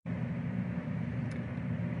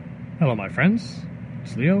Hello, my friends.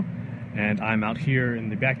 It's Leo, and I'm out here in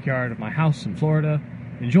the backyard of my house in Florida,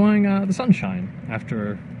 enjoying the sunshine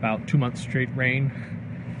after about 2 months straight rain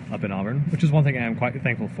up in Auburn, which is one thing I am quite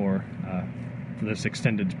thankful for this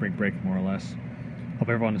extended spring break, more or less. Hope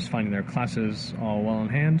everyone is finding their classes all well in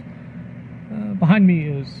hand. Behind me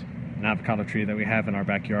is an avocado tree that we have in our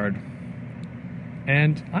backyard,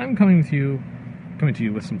 and I'm coming to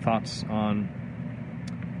you with some thoughts on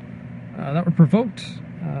that were provoked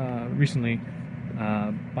recently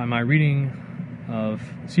by my reading of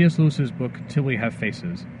C.S. Lewis's book, Till We Have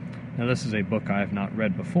Faces. Now, this is a book I have not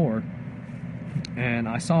read before, and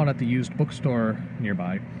I saw it at the used bookstore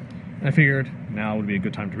nearby, and I figured now would be a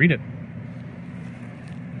good time to read it.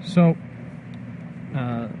 So,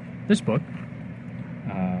 this book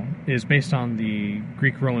is based on the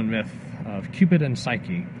Greek-Roman myth of Cupid and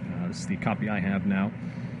Psyche. This is the copy I have now,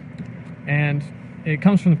 and it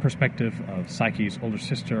comes from the perspective of Psyche's older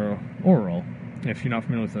sister, Aurora. If you're not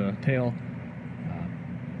familiar with the tale,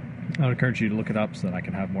 I would encourage you to look it up so that I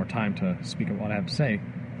can have more time to speak of what I have to say.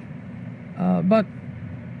 But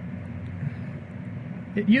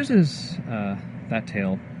it uses that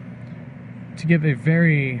tale to give a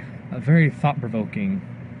very thought-provoking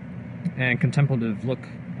and contemplative look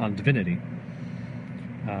on divinity.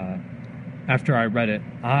 After I read it,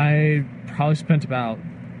 I probably spent about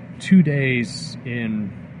 2 days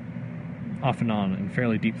off and on in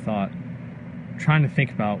fairly deep thought, trying to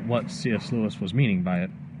think about what C.S. Lewis was meaning by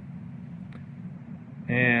it.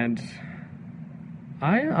 And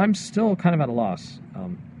I'm still kind of at a loss.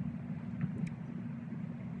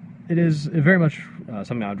 It is very much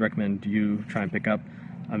something I would recommend you try and pick up.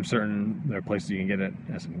 I'm certain there are places you can get it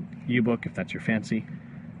as an ebook if that's your fancy,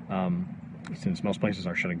 since most places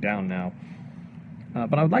are shutting down now.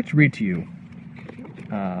 But I would like to read to you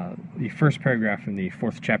the first paragraph in the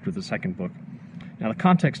 4th chapter of the second book. Now, the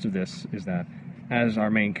context of this is that as our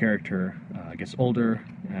main character gets older,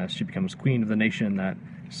 as she becomes queen of the nation that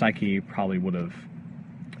Psyche probably would have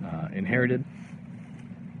inherited,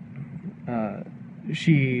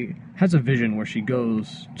 she has a vision where she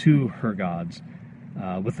goes to her gods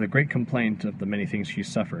with the great complaint of the many things she's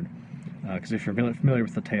suffered. Because if you're familiar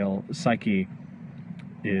with the tale, Psyche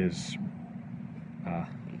is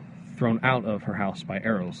thrown out of her house by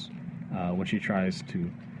Eros when she tries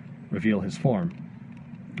to reveal his form,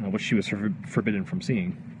 which she was forbidden from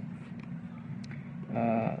seeing.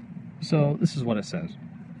 So this is what it says.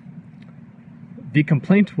 The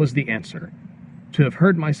complaint was the answer. To have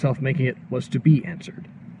heard myself making it was to be answered.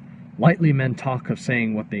 Lightly men talk of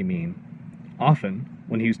saying what they mean. Often,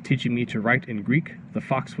 when he was teaching me to write in Greek, the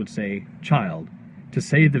fox would say, "Child, to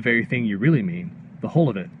say the very thing you really mean, the whole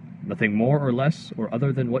of it, nothing more or less or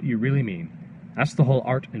other than what you really mean. That's the whole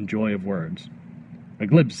art and joy of words." A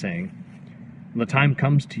glib saying. When the time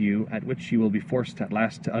comes to you at which you will be forced at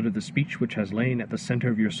last to utter the speech which has lain at the center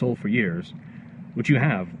of your soul for years, which you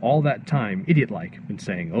have, all that time, idiot-like, been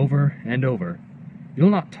saying over and over, you'll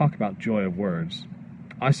not talk about joy of words.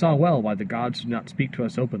 I saw well why the gods do not speak to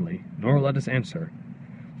us openly, nor let us answer.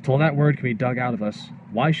 Till that word can be dug out of us,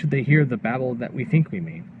 why should they hear the babble that we think we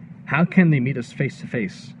mean? How can they meet us face to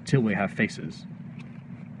face till we have faces?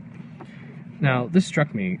 Now, this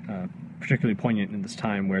struck me particularly poignant in this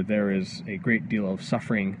time where there is a great deal of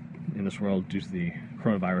suffering in this world due to the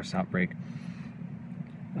coronavirus outbreak.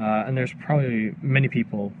 And there's probably many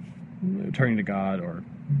people turning to God or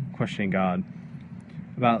questioning God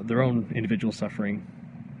about their own individual suffering.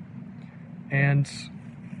 And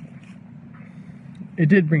it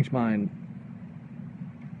did bring to mind,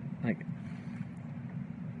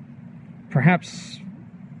 perhaps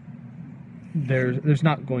there's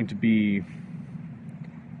not going to be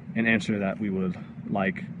an answer that we would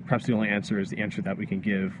like. Perhaps the only answer is the answer that we can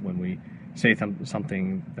give when we say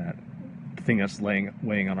something that the thing that's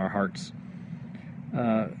weighing on our hearts.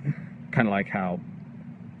 Kind of like how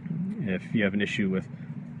if you have an issue with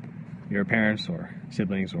your parents or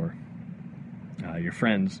siblings or your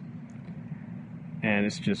friends, and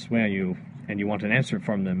it's just weighing you, and you want an answer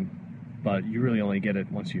from them, but you really only get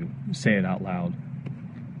it once you say it out loud.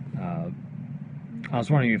 I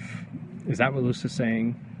was wondering is that what Lewis is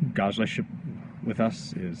saying God's relationship with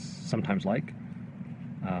us is sometimes like?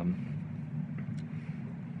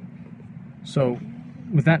 So,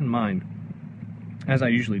 with that in mind, as I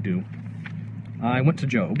usually do, I went to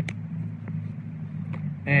Job,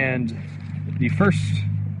 and the first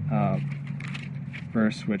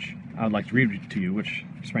verse which I would like to read to you, which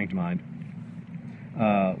sprang to mind,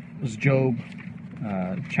 was Job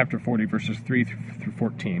chapter 40, verses 3 through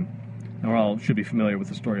 14. Now, we're all should be familiar with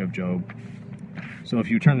the story of Job, so if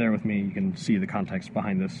you turn there with me, you can see the context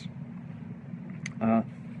behind this.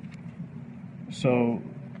 So,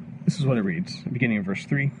 this is what it reads, beginning of verse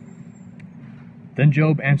 3. Then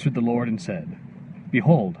Job answered the Lord and said,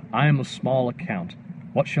 Behold, I am of small account.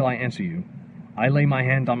 What shall I answer you? I lay my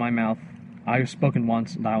hand on my mouth. I have spoken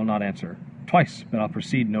once, and I will not answer. Twice, but I'll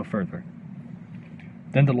proceed no further.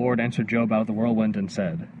 Then the Lord answered Job out of the whirlwind and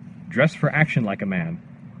said, Dress for action like a man.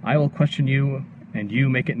 I will question you, and you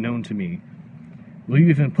make it known to me. Will you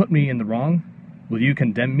even put me in the wrong? Will you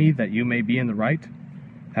condemn me that you may be in the right?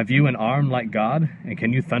 Have you an arm like God, and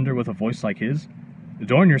can you thunder with a voice like his?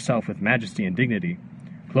 Adorn yourself with majesty and dignity.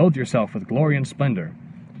 Clothe yourself with glory and splendor.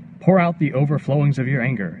 Pour out the overflowings of your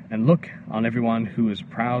anger, and look on everyone who is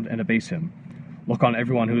proud and abase him. Look on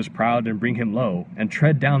everyone who is proud and bring him low, and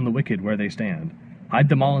tread down the wicked where they stand. Hide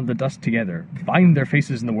them all in the dust together. Bind their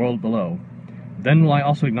faces in the world below. Then will I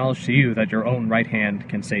also acknowledge to you that your own right hand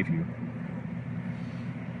can save you.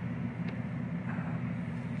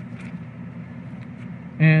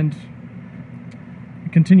 And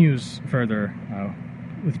it continues further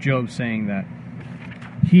with Job saying that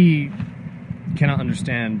he cannot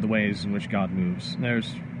understand the ways in which God moves.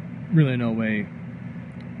 There's really no way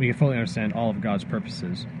we can fully understand all of God's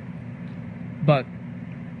purposes. But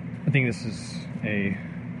I think this is a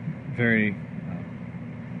very,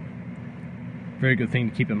 very good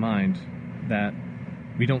thing to keep in mind, that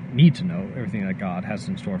we don't need to know everything that God has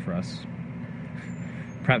in store for us.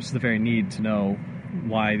 Perhaps the very need to know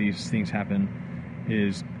why these things happen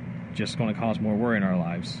is just going to cause more worry in our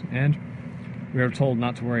lives. And we are told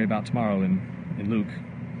not to worry about tomorrow in Luke.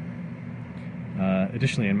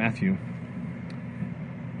 Additionally, in Matthew.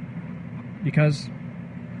 Because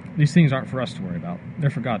these things aren't for us to worry about. They're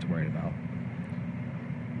for God to worry about.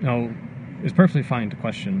 Now, it's perfectly fine to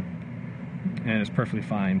question, and it's perfectly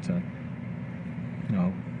fine to,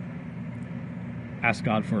 ask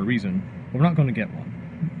God for a reason, but we're not going to get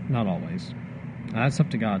one. Not always. That's up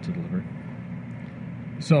to God to deliver.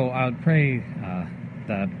 So I would pray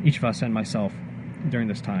that each of us, and myself, during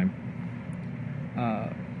this time,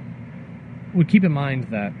 would keep in mind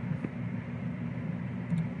that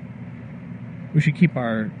we should keep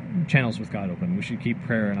our channels with God open. We should keep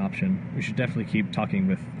prayer an option. We should definitely keep talking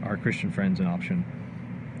with our Christian friends an option.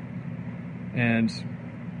 And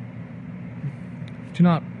do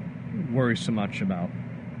not worry so much about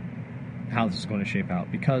how this is going to shape out,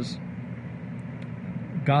 because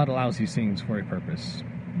God allows these things for a purpose.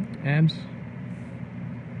 And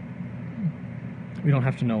we don't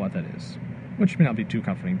have to know what that is, which may not be too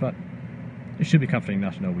comforting, but it should be comforting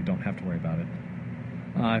enough to know we don't have to worry about it.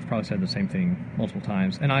 I've probably said the same thing multiple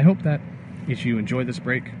times, and I hope that if you enjoy this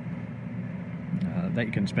break, that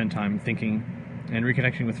you can spend time thinking and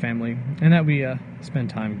reconnecting with family, and that we spend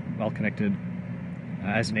time well connected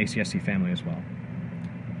as an ACSC family as well.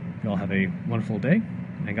 You all have a wonderful day,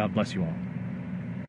 and God bless you all.